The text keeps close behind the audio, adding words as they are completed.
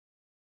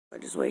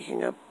Just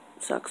waking up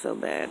sucks so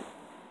bad.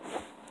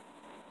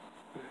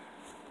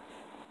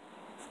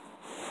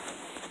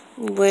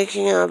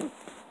 Waking up.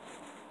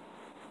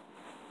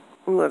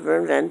 Whoever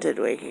invented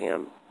waking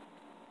up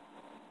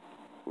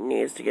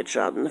needs to get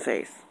shot in the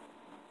face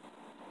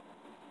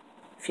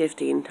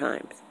 15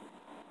 times.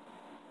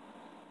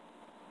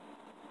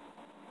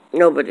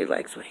 Nobody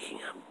likes waking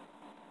up.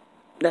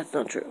 That's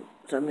not true.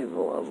 Some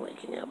people love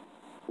waking up.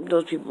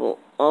 Those people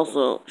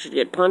also should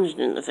get punched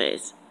in the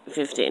face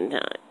 15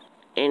 times.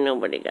 Ain't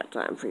nobody got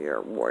time for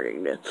your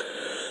wordiness.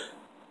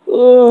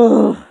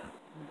 Ugh.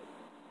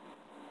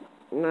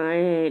 I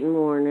hate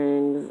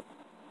mornings.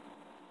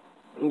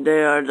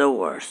 They are the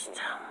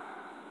worst.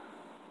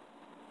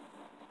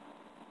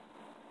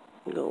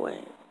 Go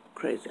away.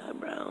 Crazy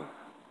eyebrow.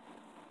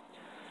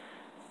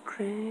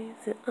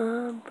 Crazy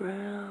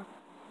eyebrow.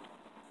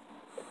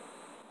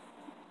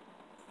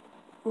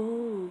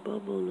 Oh,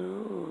 bubble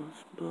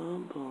nose.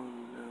 Bubble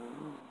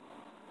nose.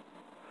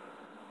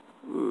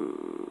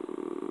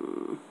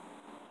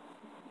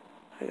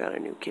 I got a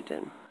new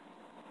kitten.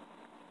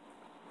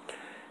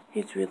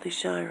 He's really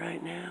shy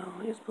right now.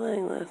 He's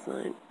playing last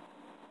night.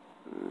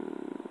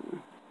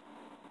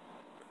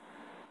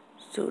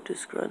 So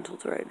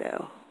disgruntled right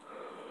now.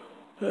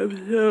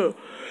 I'm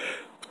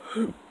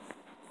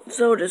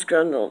so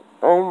disgruntled.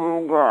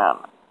 Oh my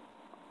god.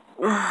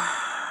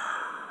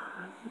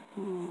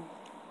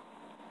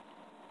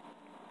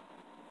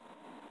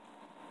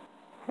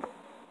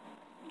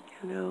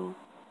 You know.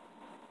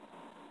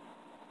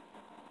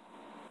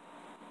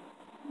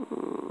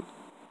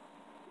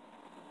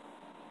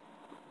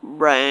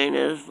 Brain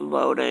is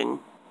loading.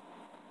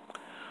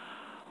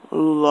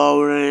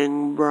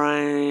 Loading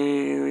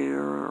brain.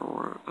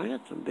 I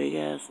got some big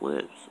ass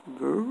lips.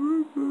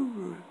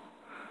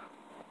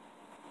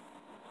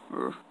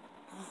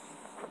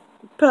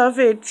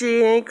 Puffy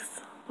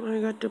cheeks. I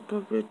got the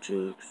puffy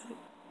cheeks.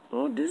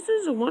 Oh, this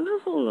is a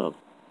wonderful look.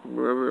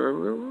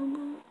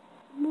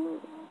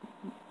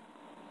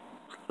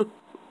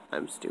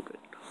 I'm stupid.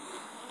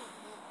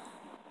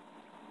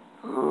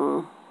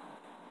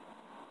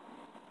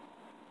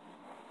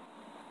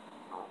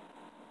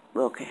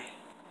 Okay.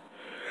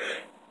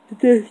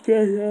 The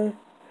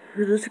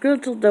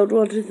disgruntled don't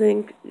want to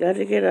think.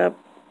 Gotta get up.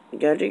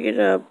 Gotta get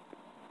up.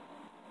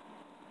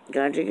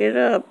 Gotta get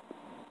up.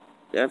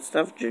 Got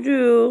stuff to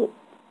do.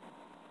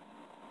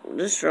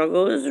 The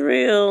struggle is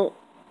real.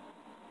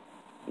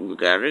 You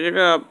gotta get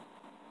up.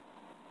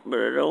 But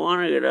I don't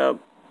want to get up.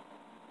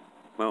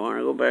 I want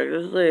to go back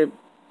to sleep.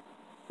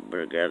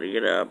 But I gotta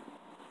get up.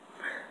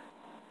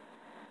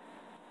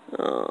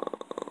 Oh,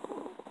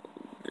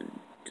 the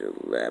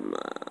dilemma.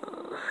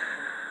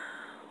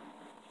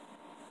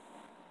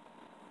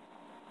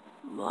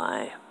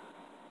 Why?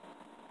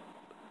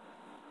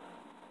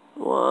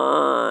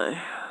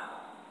 Why?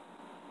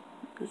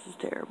 This is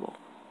terrible.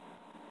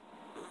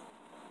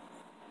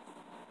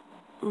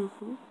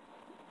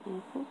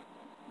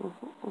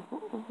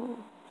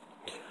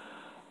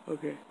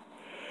 Okay.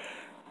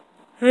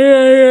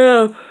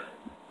 Hey,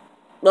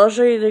 I'll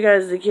show you the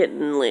guys the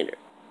kitten later.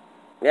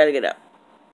 Gotta get up.